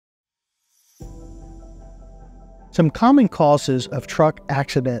Some common causes of truck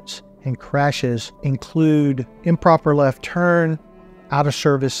accidents and crashes include improper left turn,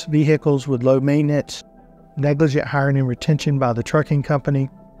 out-of-service vehicles with low maintenance, negligent hiring and retention by the trucking company,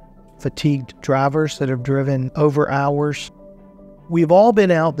 fatigued drivers that have driven over hours. We've all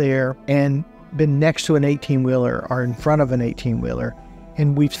been out there and been next to an 18-wheeler or in front of an 18-wheeler,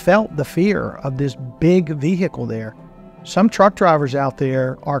 and we've felt the fear of this big vehicle there. Some truck drivers out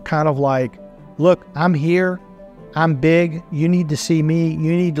there are kind of like, look, I'm here, I'm big, you need to see me, you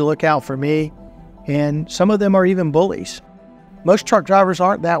need to look out for me. And some of them are even bullies. Most truck drivers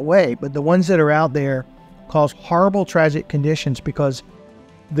aren't that way, but the ones that are out there cause horrible, tragic conditions because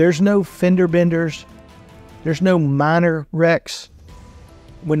there's no fender benders, there's no minor wrecks.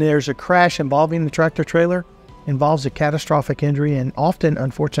 When there's a crash involving the tractor trailer, involves a catastrophic injury and often,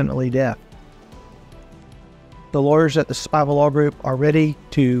 unfortunately, death. The lawyers at the Spiva Law Group are ready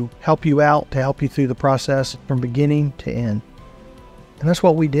to help you out, to help you through the process from beginning to end. And that's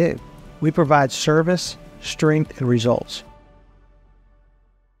what we do. We provide service, strength, and results.